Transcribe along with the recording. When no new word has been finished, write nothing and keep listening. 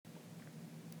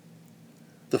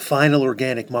The final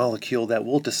organic molecule that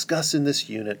we'll discuss in this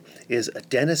unit is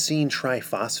adenosine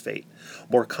triphosphate,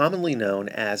 more commonly known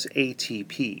as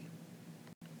ATP.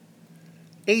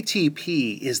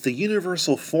 ATP is the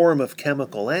universal form of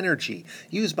chemical energy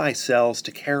used by cells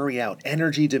to carry out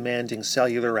energy-demanding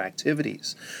cellular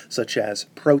activities, such as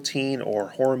protein or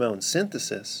hormone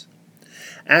synthesis,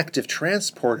 active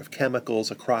transport of chemicals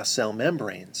across cell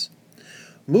membranes,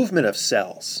 movement of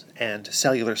cells and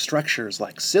cellular structures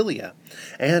like cilia,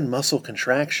 and muscle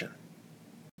contraction.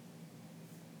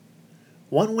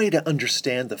 One way to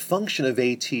understand the function of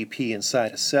ATP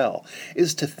inside a cell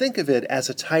is to think of it as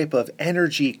a type of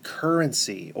energy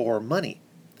currency or money.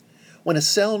 When a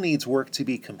cell needs work to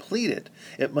be completed,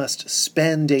 it must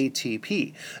spend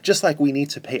ATP, just like we need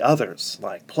to pay others,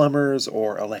 like plumbers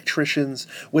or electricians,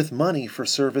 with money for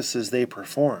services they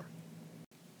perform.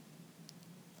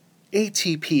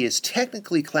 ATP is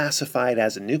technically classified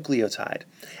as a nucleotide,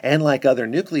 and like other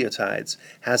nucleotides,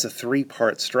 has a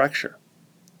three-part structure.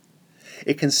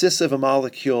 It consists of a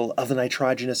molecule of the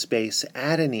nitrogenous base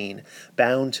adenine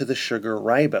bound to the sugar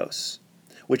ribose,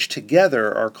 which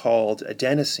together are called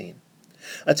adenosine,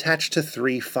 attached to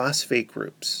three phosphate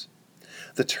groups.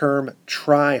 The term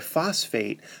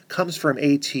triphosphate comes from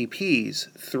ATP's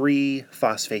three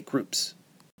phosphate groups.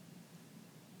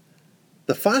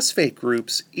 The phosphate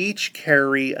groups each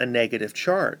carry a negative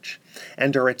charge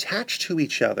and are attached to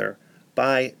each other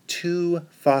by two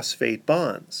phosphate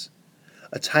bonds,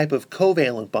 a type of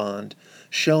covalent bond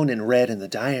shown in red in the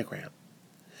diagram.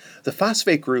 The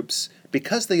phosphate groups,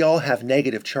 because they all have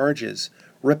negative charges,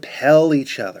 repel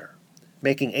each other,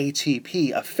 making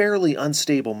ATP a fairly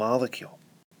unstable molecule.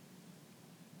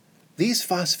 These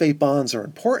phosphate bonds are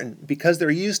important because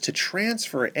they're used to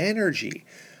transfer energy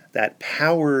that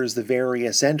powers the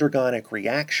various endergonic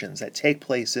reactions that take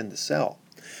place in the cell.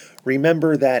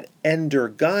 Remember that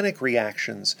endergonic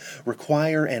reactions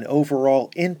require an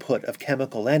overall input of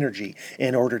chemical energy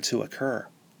in order to occur.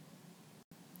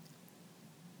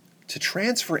 To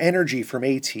transfer energy from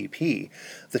ATP,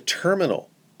 the terminal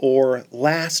or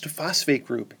last phosphate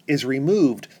group is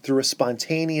removed through a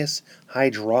spontaneous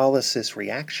hydrolysis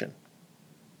reaction.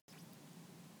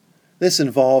 This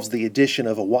involves the addition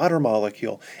of a water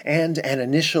molecule and an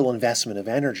initial investment of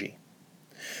energy.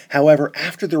 However,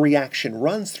 after the reaction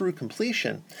runs through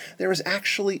completion, there is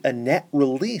actually a net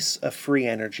release of free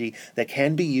energy that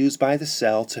can be used by the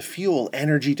cell to fuel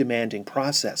energy-demanding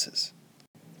processes.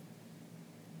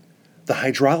 The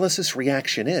hydrolysis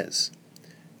reaction is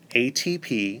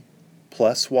ATP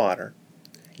plus water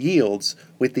yields,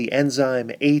 with the enzyme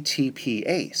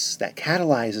ATPase that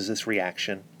catalyzes this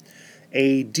reaction,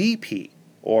 ADP,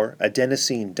 or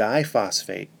adenosine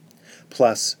diphosphate,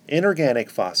 plus inorganic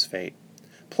phosphate,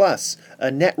 plus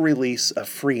a net release of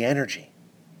free energy.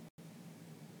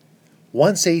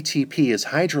 Once ATP is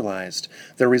hydrolyzed,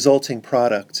 the resulting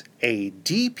product,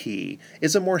 ADP,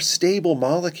 is a more stable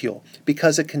molecule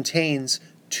because it contains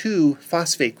two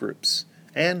phosphate groups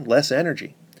and less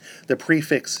energy. The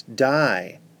prefix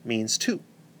di means two.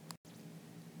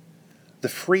 The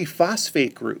free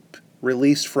phosphate group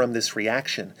released from this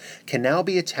reaction can now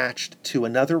be attached to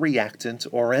another reactant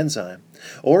or enzyme,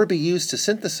 or be used to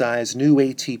synthesize new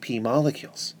ATP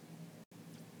molecules.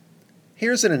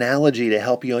 Here's an analogy to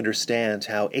help you understand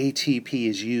how ATP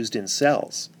is used in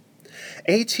cells.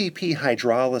 ATP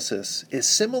hydrolysis is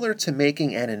similar to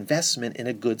making an investment in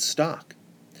a good stock.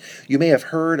 You may have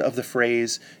heard of the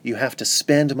phrase, you have to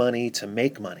spend money to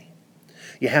make money.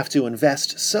 You have to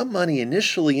invest some money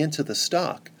initially into the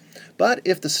stock, but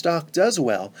if the stock does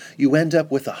well, you end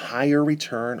up with a higher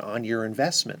return on your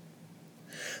investment.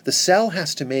 The cell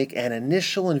has to make an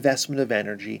initial investment of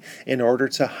energy in order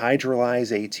to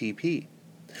hydrolyze ATP.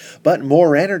 But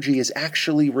more energy is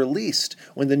actually released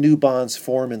when the new bonds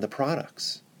form in the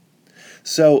products.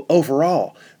 So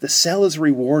overall, the cell is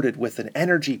rewarded with an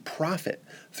energy profit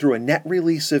through a net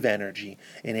release of energy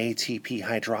in ATP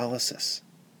hydrolysis.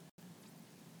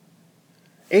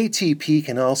 ATP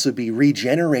can also be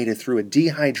regenerated through a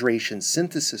dehydration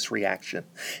synthesis reaction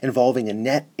involving a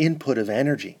net input of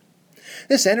energy.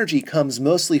 This energy comes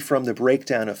mostly from the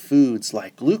breakdown of foods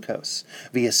like glucose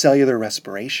via cellular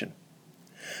respiration.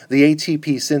 The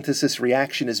ATP synthesis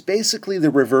reaction is basically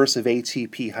the reverse of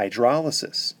ATP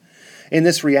hydrolysis. In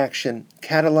this reaction,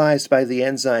 catalyzed by the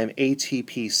enzyme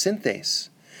ATP synthase,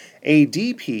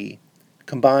 ADP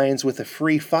combines with a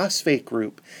free phosphate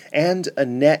group and a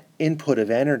net input of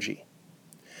energy.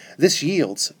 This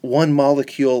yields one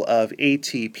molecule of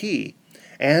ATP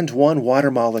and one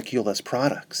water molecule as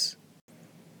products.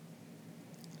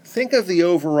 Think of the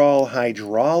overall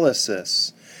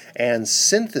hydrolysis and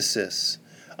synthesis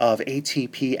of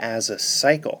ATP as a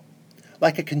cycle,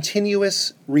 like a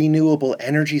continuous renewable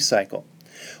energy cycle,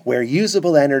 where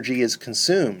usable energy is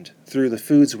consumed through the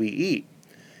foods we eat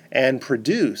and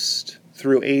produced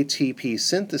through ATP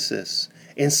synthesis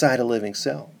inside a living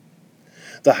cell.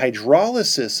 The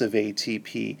hydrolysis of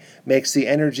ATP makes the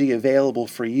energy available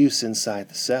for use inside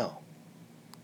the cell.